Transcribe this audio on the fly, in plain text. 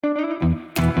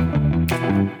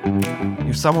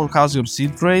if someone has your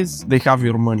seed phrase, they have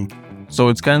your money. So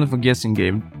it's kind of a guessing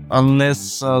game.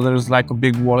 Unless there's like a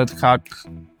big wallet hack,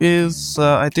 is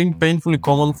I think painfully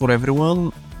common for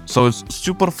everyone. So it's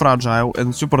super fragile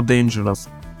and super dangerous.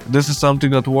 This is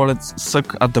something that wallets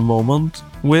suck at the moment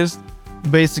with.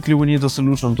 Basically, we need a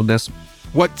solution to this.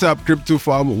 What's up, Crypto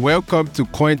Farm? Welcome to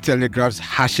Cointelegraph's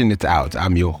Hashing It Out.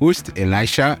 I'm your host,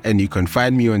 Elisha, and you can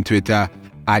find me on Twitter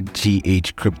at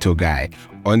GHCryptoGuy.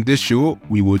 On this show,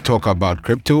 we will talk about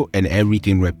crypto and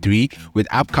everything Web3 with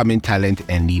upcoming talent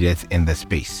and leaders in the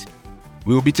space.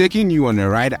 We will be taking you on a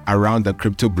ride around the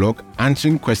crypto block,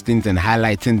 answering questions and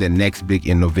highlighting the next big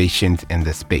innovations in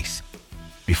the space.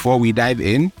 Before we dive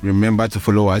in, remember to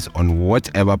follow us on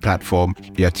whatever platform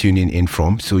you're tuning in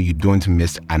from so you don't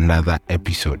miss another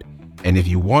episode. And if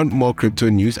you want more crypto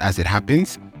news as it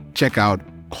happens, check out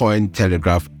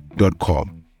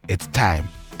Cointelegraph.com. It's time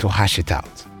to hash it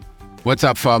out. What's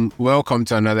up, fam? Welcome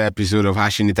to another episode of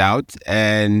Hashing It Out.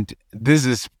 And this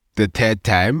is the third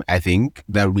time, I think,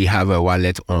 that we have a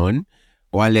wallet on.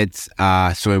 Wallets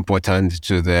are so important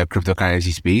to the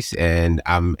cryptocurrency space, and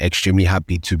I'm extremely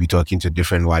happy to be talking to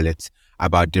different wallets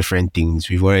about different things.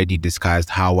 We've already discussed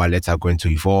how wallets are going to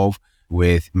evolve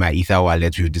with my Ether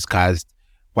wallet. We've discussed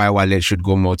why wallets should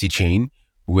go multi-chain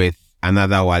with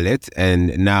another wallet.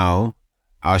 And now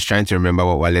I was trying to remember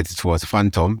what wallet it was.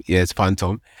 Phantom. Yes,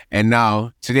 Phantom. And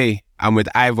now today I'm with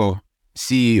Ivo,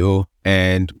 CEO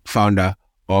and founder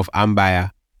of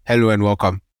Ambire. Hello and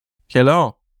welcome.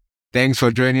 Hello. Thanks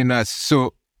for joining us.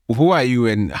 So who are you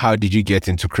and how did you get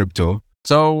into crypto?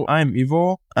 So I'm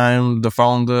Ivo. I'm the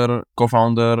founder,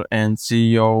 co-founder, and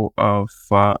CEO of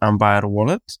Ambire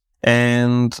Wallet.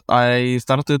 And I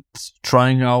started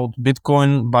trying out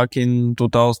Bitcoin back in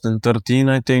 2013,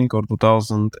 I think, or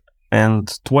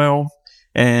 2012.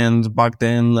 And back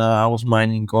then I was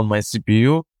mining on my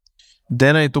CPU.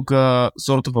 Then I took a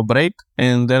sort of a break,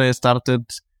 and then I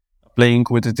started playing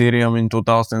with Ethereum in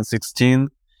 2016.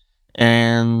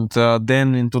 And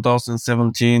then in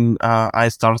 2017, I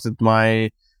started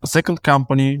my second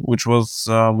company, which was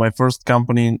my first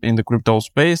company in the crypto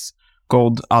space,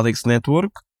 called ADEX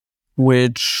Network,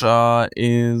 which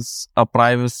is a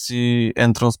privacy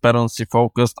and transparency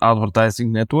focused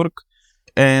advertising network.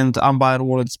 And Ambire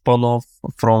Wallet spun off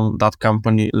from that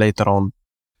company later on.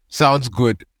 Sounds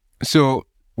good. So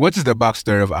what is the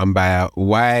backstory of Ambire?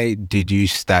 Why did you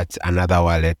start another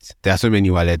wallet? There are so many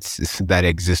wallets that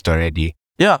exist already.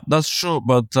 Yeah, that's true.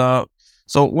 But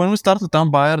so when we started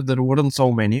Ambire, there weren't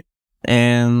so many.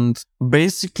 And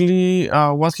basically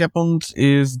what happened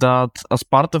is that as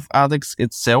part of ADEX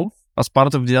itself, as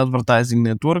part of the advertising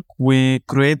network, we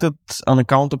created an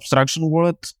account abstraction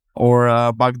wallet,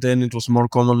 or back then it was more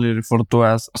commonly referred to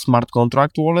as a smart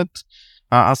contract wallet,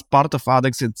 as part of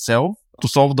ADEX itself, to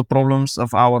solve the problems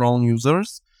of our own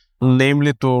users,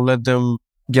 namely to let them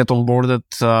get onboarded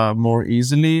more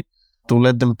easily, to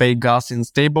let them pay gas in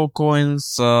stable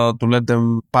coins, to let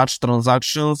them patch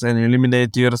transactions and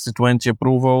eliminate ERC20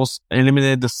 approvals,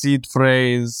 eliminate the seed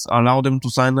phrase, allow them to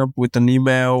sign up with an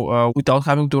email without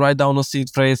having to write down a seed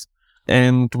phrase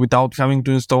and without having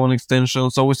to install an extension.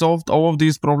 So we solved all of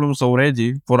these problems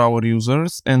already for our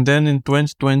users. And then in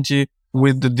 2020,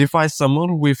 with the DeFi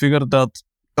summer, we figured that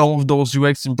all of those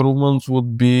UX improvements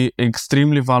would be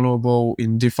extremely valuable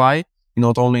in DeFi,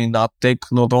 not only in ad tech,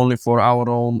 not only for our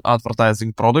own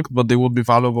advertising product, but they would be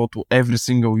valuable to every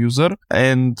single user.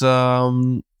 And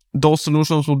those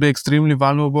solutions would be extremely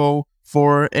valuable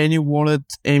for any wallet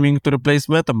aiming to replace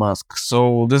MetaMask.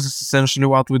 So this is essentially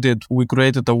what we did. We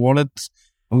created a wallet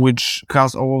which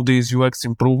has all of these UX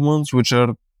improvements, which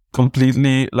are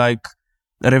completely like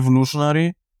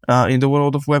revolutionary in the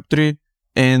world of Web3,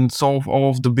 and solve all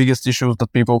of the biggest issues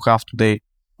that people have today,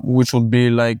 which would be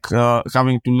like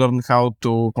having to learn how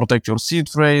to protect your seed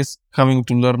phrase, having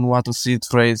to learn what a seed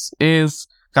phrase is,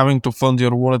 having to fund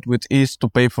your wallet with ETH to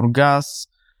pay for gas,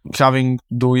 having to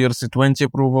do ERC20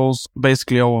 approvals,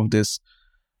 basically all of this.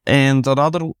 And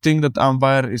another thing that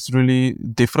Ambire is really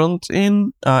different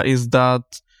in is that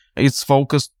it's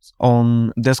focused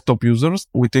on desktop users.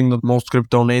 We think that most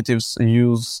crypto natives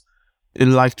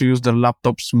like to use their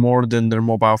laptops more than their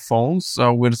mobile phones.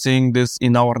 We're seeing this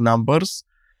in our numbers.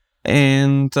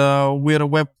 And we're a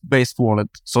web-based wallet.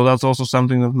 So that's also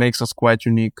something that makes us quite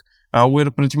unique. We're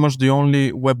pretty much the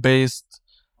only web-based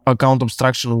account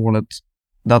abstraction wallet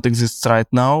that exists right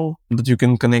now that you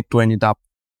can connect to any app.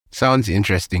 Sounds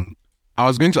interesting. I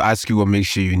was going to ask you what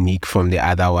makes you unique from the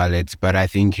other wallets, but I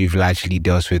think you've largely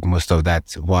dealt with most of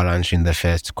that while answering the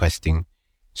first question.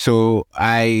 So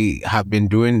I have been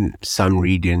doing some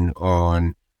reading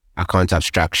on account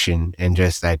abstraction and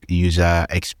just like user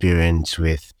experience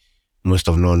with most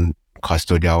of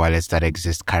non-custodial wallets that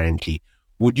exist currently.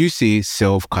 Would you say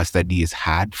self-custody is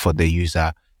hard for the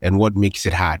user, and what makes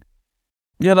it hard?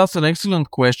 Yeah, that's an excellent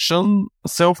question.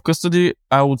 Self-custody,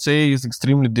 I would say, is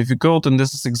extremely difficult, and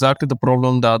this is exactly the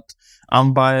problem that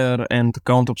Ambire and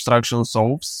account abstraction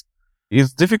solves.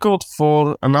 It's difficult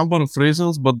for a number of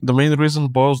reasons, but the main reason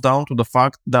boils down to the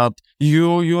fact that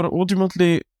you're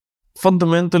ultimately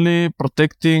fundamentally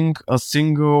protecting a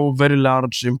single, very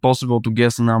large, impossible to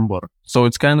guess number. So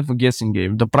it's kind of a guessing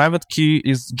game. The private key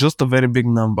is just a very big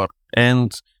number,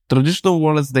 and traditional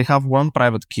wallets, they have one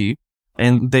private key,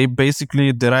 and they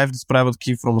basically derive this private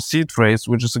key from a seed phrase,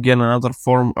 which is again another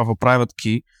form of a private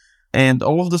key. And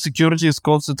all of the security is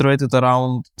concentrated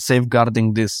around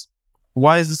safeguarding this.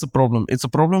 Why is this a problem? It's a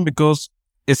problem because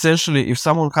essentially if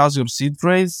someone has your seed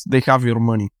phrase, they have your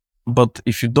money. But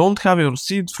if you don't have your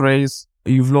seed phrase,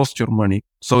 you've lost your money.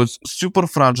 So it's super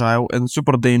fragile and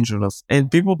super dangerous. And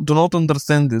people do not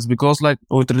understand this because like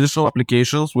with traditional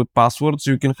applications with passwords,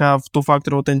 you can have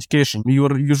two-factor authentication. You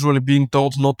are usually being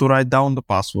told not to write down the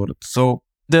password. So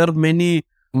there are many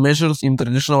measures in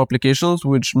traditional applications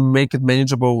which make it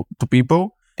manageable to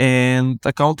people. And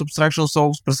account abstraction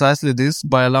solves precisely this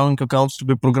by allowing accounts to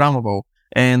be programmable.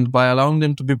 And by allowing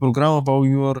them to be programmable,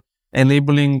 you are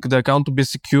enabling the account to be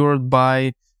secured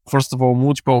by, first of all,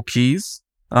 multiple keys.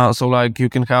 So like you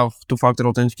can have two-factor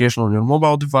authentication on your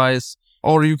mobile device,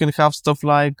 or you can have stuff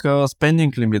like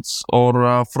spending limits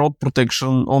or fraud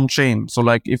protection on chain. So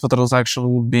like if a transaction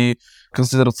would be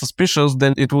considered suspicious,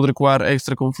 then it would require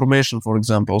extra confirmation, for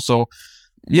example. So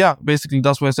yeah, basically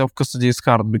that's why self-custody is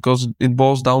hard, because it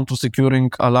boils down to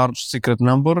securing a large secret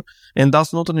number, and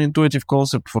that's not an intuitive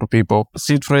concept for people.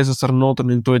 Seed phrases are not an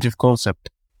intuitive concept.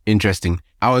 Interesting.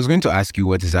 I was going to ask you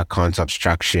what is account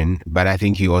abstraction, but I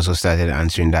think you also started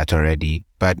answering that already.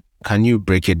 But can you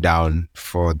break it down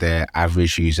for the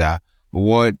average user?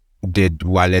 What did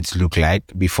wallets look like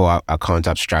before account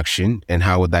abstraction, and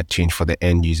how would that change for the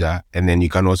end user? And then you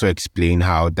can also explain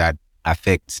how that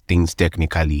affects things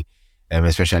technically,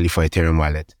 especially for Ethereum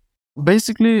wallet.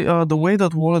 Basically, the way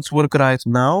that wallets work right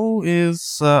now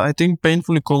is, I think,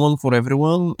 painfully common for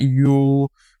everyone. You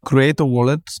create a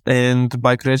wallet, and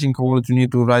by creating a wallet, you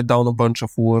need to write down a bunch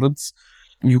of words.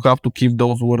 You have to keep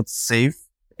those words safe,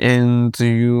 and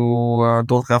you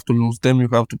don't have to lose them. You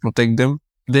have to protect them.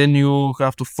 Then you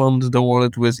have to fund the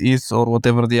wallet with ETH or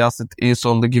whatever the asset is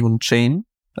on the given chain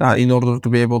in order to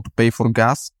be able to pay for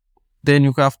gas. Then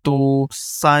you have to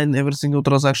sign every single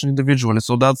transaction individually.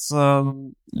 So that's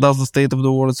the state of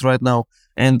the wallets right now.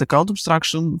 And account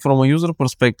abstraction, from a user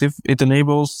perspective, it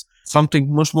enables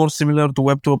something much more similar to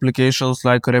Web2 applications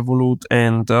like Revolut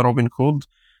and Robinhood,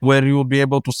 where you will be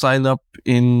able to sign up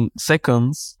in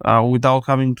seconds without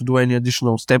having to do any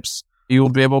additional steps. You will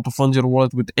be able to fund your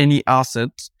wallet with any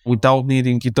asset without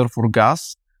needing Ether for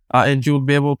gas. And you'll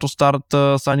be able to start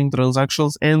signing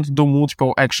transactions and do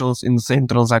multiple actions in the same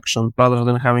transaction rather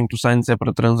than having to sign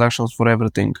separate transactions for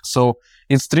everything. So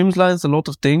it streamlines a lot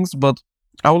of things, but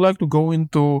I would like to go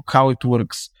into how it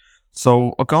works.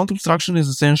 So account abstraction is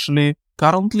essentially,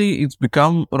 currently it's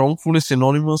become wrongfully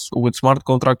synonymous with smart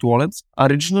contract wallets.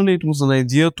 Originally, it was an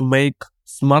idea to make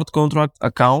smart contract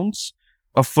accounts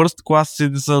a first-class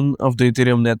citizen of the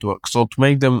Ethereum network. So to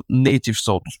make them native,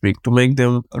 so to speak, to make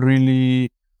them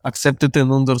really accepted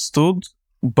and understood.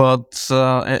 But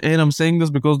and I'm saying this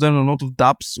because there are a lot of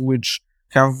dApps which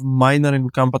have minor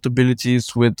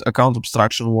incompatibilities with account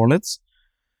abstraction wallets.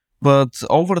 But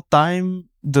over time,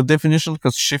 the definition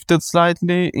has shifted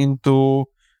slightly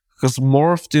has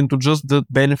morphed into just the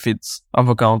benefits of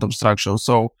account abstraction.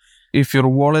 So if your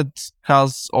wallet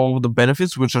has all the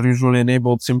benefits, which are usually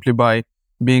enabled simply by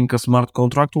being a smart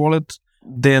contract wallet,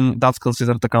 then that's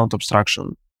considered account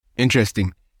abstraction.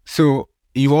 Interesting. So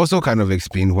you also kind of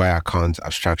explained why account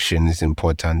abstraction is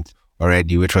important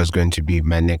already, which was going to be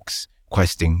my next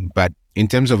question. But in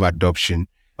terms of adoption,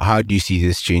 how do you see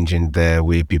this changing the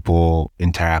way people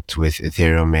interact with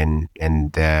Ethereum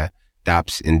and the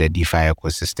dApps in the DeFi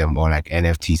ecosystem, or like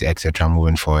NFTs, etc.,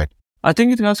 moving forward? I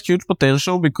think it has huge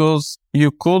potential because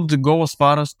you could go as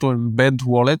far as to embed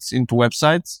wallets into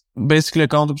websites. Basically,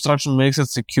 account abstraction makes it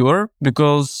secure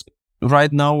because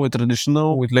right now with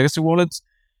legacy wallets,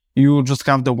 you just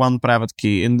have the one private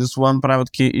key, and this one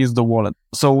private key is the wallet.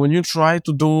 So when you try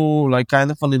to do like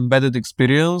kind of an embedded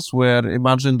experience where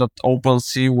imagine that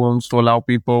OpenSea wants to allow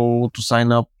people to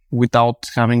sign up without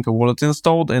having a wallet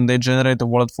installed, and they generate a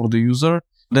wallet for the user,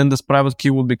 then this private key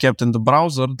will be kept in the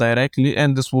browser directly,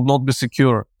 and this will not be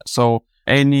secure. So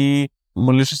any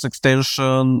malicious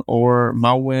extension or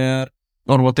malware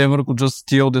or whatever could just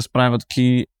steal this private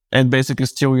key and basically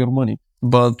steal your money.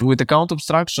 But with account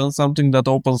abstraction, something that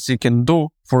OpenSea can do,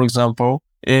 for example,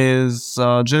 is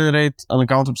generate an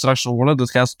account abstraction wallet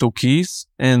that has two keys,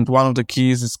 and one of the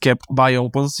keys is kept by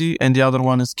OpenSea and the other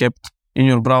one is kept in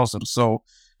your browser. So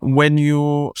when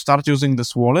you start using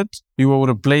this wallet, you will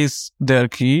replace their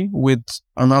key with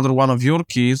another one of your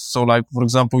keys. So like, for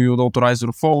example, you would authorize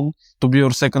your phone to be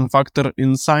your second factor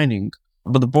in signing.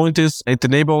 But the point is, it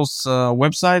enables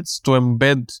websites to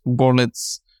embed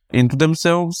wallets into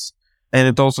themselves, and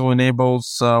it also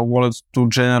enables wallets to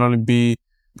generally be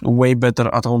way better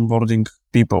at onboarding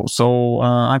people. So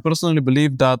I personally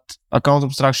believe that account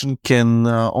abstraction can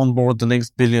onboard the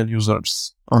next billion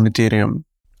users on Ethereum.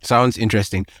 Sounds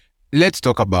interesting. Let's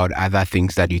talk about other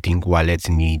things that you think wallets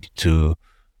need to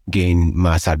gain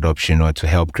mass adoption or to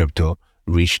help crypto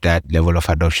reach that level of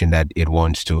adoption that it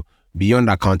wants to. Beyond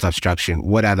account abstraction,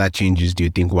 what other changes do you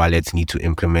think wallets need to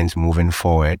implement moving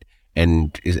forward?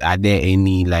 And are there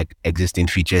any like existing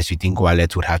features you think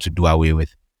wallets would have to do away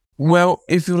with? Well,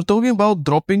 if you're talking about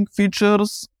dropping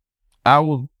features, I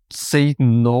would say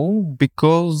no,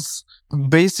 because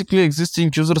basically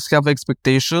existing users have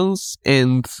expectations,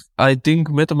 and I think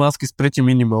MetaMask is pretty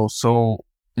minimal, so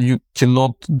you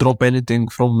cannot drop anything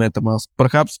from MetaMask.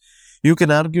 Perhaps you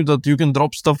can argue that you can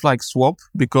drop stuff like swap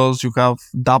because you have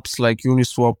dApps like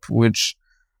Uniswap, which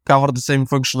cover the same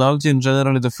functionality, and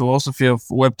generally the philosophy of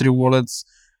Web3 wallets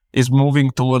is moving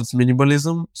towards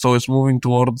minimalism. So it's moving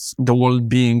towards the wallet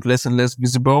being less and less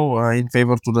visible in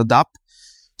favor to the dApp.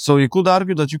 So you could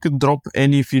argue that you can drop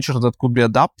any feature that could be a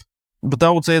dApp, but I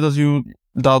would say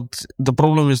that the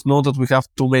problem is not that we have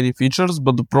too many features,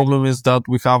 but the problem is that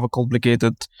we have a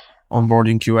complicated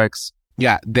onboarding UX.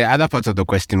 Yeah, the other part of the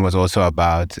question was also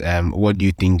about what do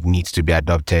you think needs to be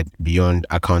adopted beyond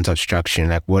account abstraction?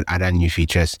 Like what other new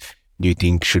features do you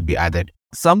think should be added?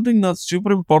 Something that's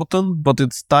super important, but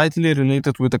it's tightly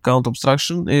related with account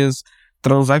abstraction, is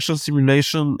transaction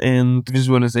simulation and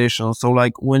visualization. So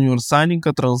like when you're signing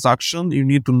a transaction, you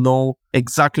need to know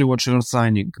exactly what you're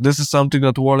signing. This is something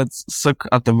that wallets suck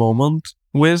at the moment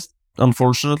with,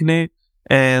 unfortunately,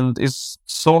 and it's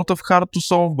sort of hard to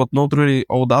solve, but not really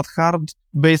all that hard.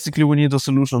 Basically, we need a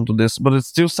solution to this, but it's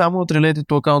still somewhat related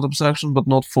to account abstraction, but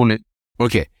not fully.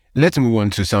 Okay, let's move on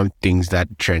to some things that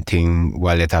threaten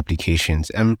wallet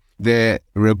applications. The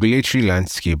regulatory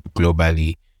landscape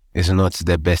globally is not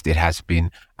the best it has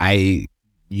been. I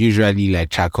usually like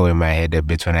chuckle in my head a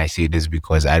bit when I say this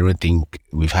because I don't think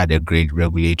we've had a great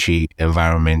regulatory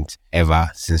environment ever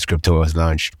since crypto was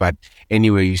launched. But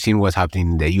anyway, you've seen what's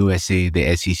happening in the USA,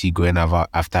 the SEC going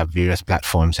after various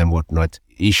platforms and whatnot.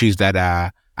 Issues that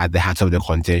are at the heart of the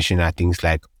contention are things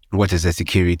like what is a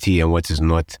security and what is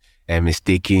not,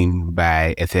 mistaken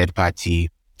by a third party,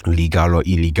 legal or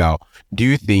illegal. Do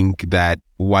you think that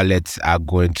wallets are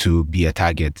going to be a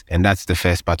target? And that's the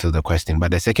first part of the question.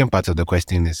 But the second part of the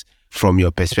question is, from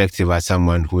your perspective as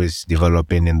someone who is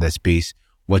developing in the space,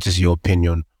 what is your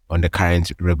opinion on the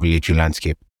current regulatory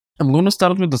landscape? I'm going to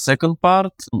start with the second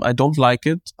part. I don't like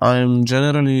it. I'm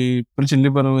generally pretty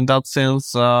liberal in that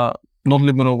sense. Not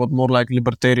liberal, but more like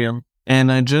libertarian.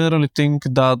 And I generally think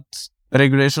that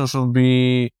regulation should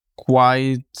be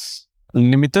quite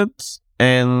limited,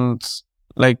 and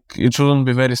like it shouldn't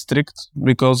be very strict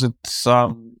because it's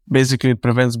basically it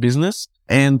prevents business.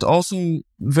 And also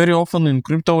very often in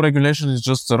crypto, regulation is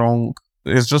just wrong.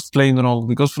 It's just plain wrong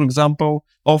because, for example,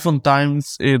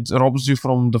 oftentimes it robs you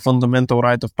from the fundamental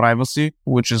right of privacy,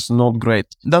 which is not great.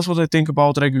 That's what I think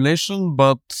about regulation.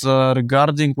 But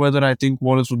regarding whether I think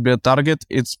wallets would be a target,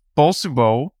 it's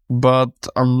possible, but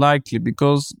unlikely,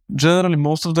 because generally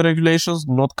most of the regulations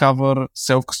do not cover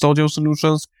self-custodial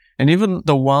solutions. And even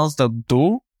the ones that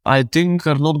do, I think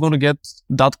are not going to get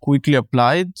that quickly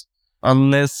applied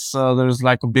unless there's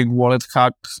like a big wallet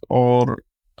hack or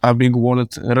a big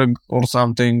wallet rig or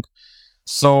something.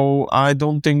 So I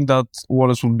don't think that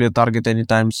wallets will be a target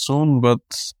anytime soon, but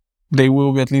they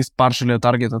will be at least partially a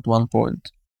target at one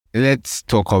point. Let's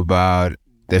talk about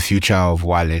the future of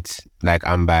wallets like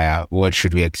Ambire. What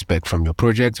should we expect from your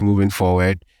project moving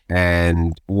forward?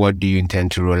 And what do you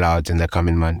intend to roll out in the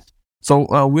coming months? So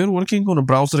we're working on a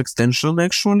browser extension,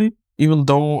 actually. Even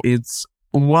though it's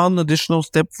one additional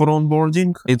step for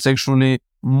onboarding, it's actually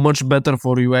much better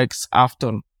for UX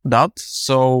after that.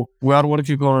 So we are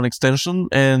working on an extension,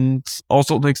 and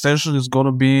also the extension is going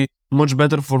to be much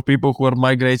better for people who are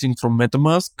migrating from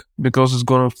MetaMask because it's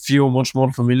going to feel much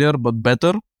more familiar but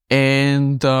better.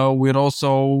 And we're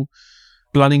also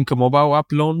planning a mobile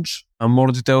app launch, and more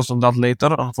details on that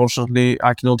later. Unfortunately,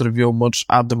 I cannot reveal much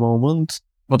at the moment,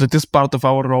 but it is part of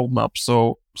our roadmap.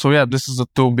 So yeah, this is the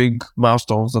two big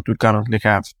milestones that we currently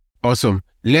have. Awesome.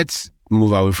 Let's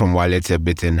move away from wallets a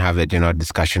bit and have a general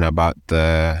discussion about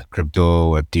the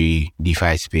crypto Web3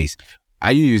 DeFi space.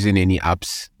 Are you using any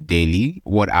apps daily?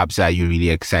 What apps are you really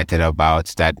excited about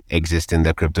that exist in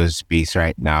the crypto space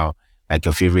right now? Like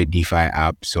your favorite DeFi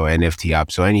apps or NFT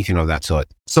apps or anything of that sort?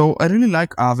 So I really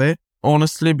like Aave,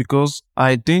 honestly, because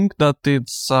I think that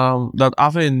it's that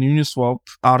Aave and Uniswap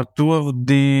are two of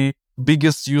the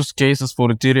biggest use cases for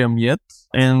Ethereum yet,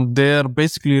 and they're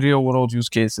basically real world use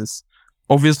cases.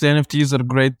 Obviously, NFTs are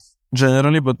great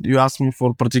generally, but you asked me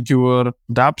for particular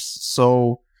dApps,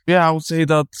 so yeah, I would say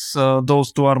that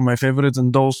those two are my favorites,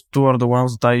 and those two are the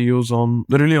ones that I use on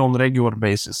regular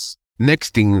basis.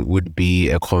 Next thing would be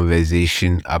a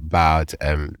conversation about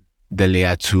the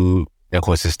layer 2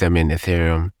 ecosystem in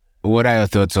Ethereum. What are your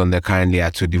thoughts on the current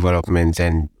layer 2 developments?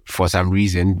 And for some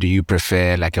reason, do you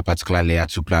prefer like a particular layer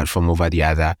 2 platform over the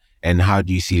other? And how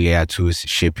do you see layer 2s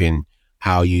shaping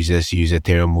how users use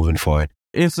Ethereum moving forward?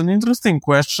 It's an interesting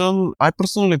question. I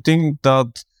personally think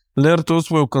that layer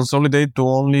 2s will consolidate to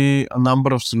only a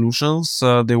number of solutions.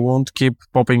 They won't keep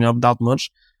popping up that much.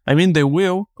 I mean, they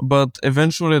will, but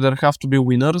eventually there have to be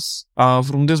winners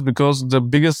from this, because the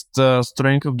biggest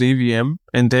strength of the EVM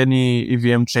and any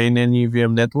EVM chain, any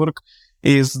EVM network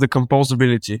is the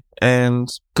composability. And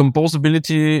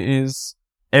composability is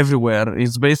everywhere.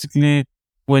 It's basically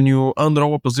when you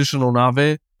undraw a position on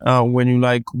Aave, when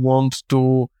you want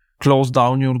to close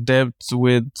down your debt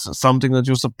with something that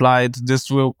you supplied, this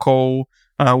will call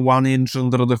 1 inch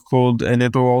under the hood, and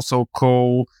it will also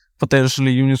call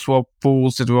potentially Uniswap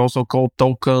pools. It will also call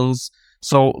tokens.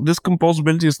 So this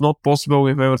composability is not possible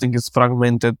if everything is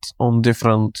fragmented on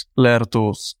different layer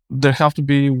 2s. There have to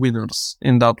be winners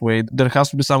in that way. There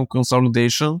has to be some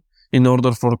consolidation in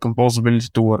order for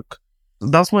composability to work.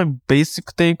 That's my basic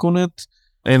take on it.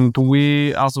 And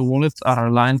we as a wallet are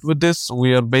aligned with this.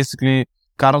 We are basically,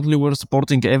 currently we're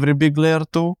supporting every big layer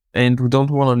 2, and we don't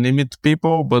want to limit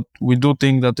people, but we do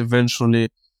think that eventually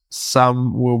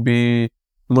some will be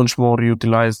much more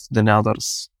utilized than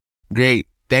others. Great.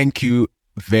 Thank you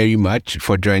very much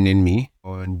for joining me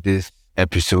on this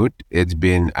episode. It's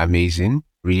been amazing.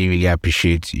 Really, really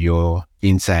appreciate your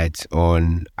insights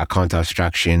on account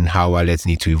abstraction, how wallets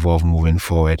need to evolve moving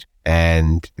forward.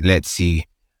 And let's see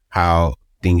how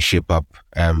things shape up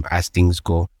as things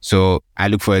go. So I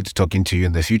look forward to talking to you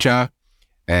in the future.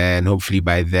 And hopefully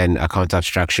by then, account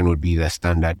abstraction would be the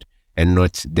standard and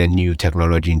not the new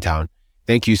technology in town.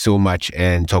 Thank you so much,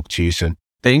 and talk to you soon.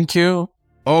 Thank you.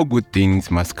 All good things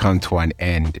must come to an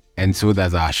end, and so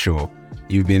does our show.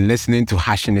 You've been listening to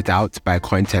Hashing It Out by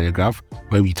Cointelegraph,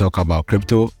 where we talk about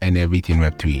crypto and everything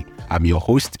Web3. I'm your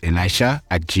host, Elisha,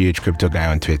 at GHCryptoGuy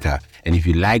on Twitter. And if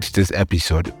you liked this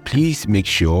episode, please make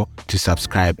sure to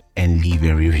subscribe and leave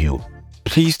a review.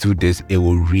 Please do this. It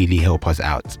will really help us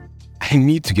out. I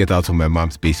need to get out of my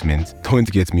mom's basement.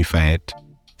 Don't get me fired.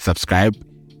 Subscribe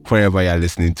wherever you're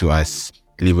listening to us.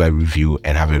 Leave a review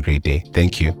and have a great day.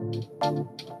 Thank you.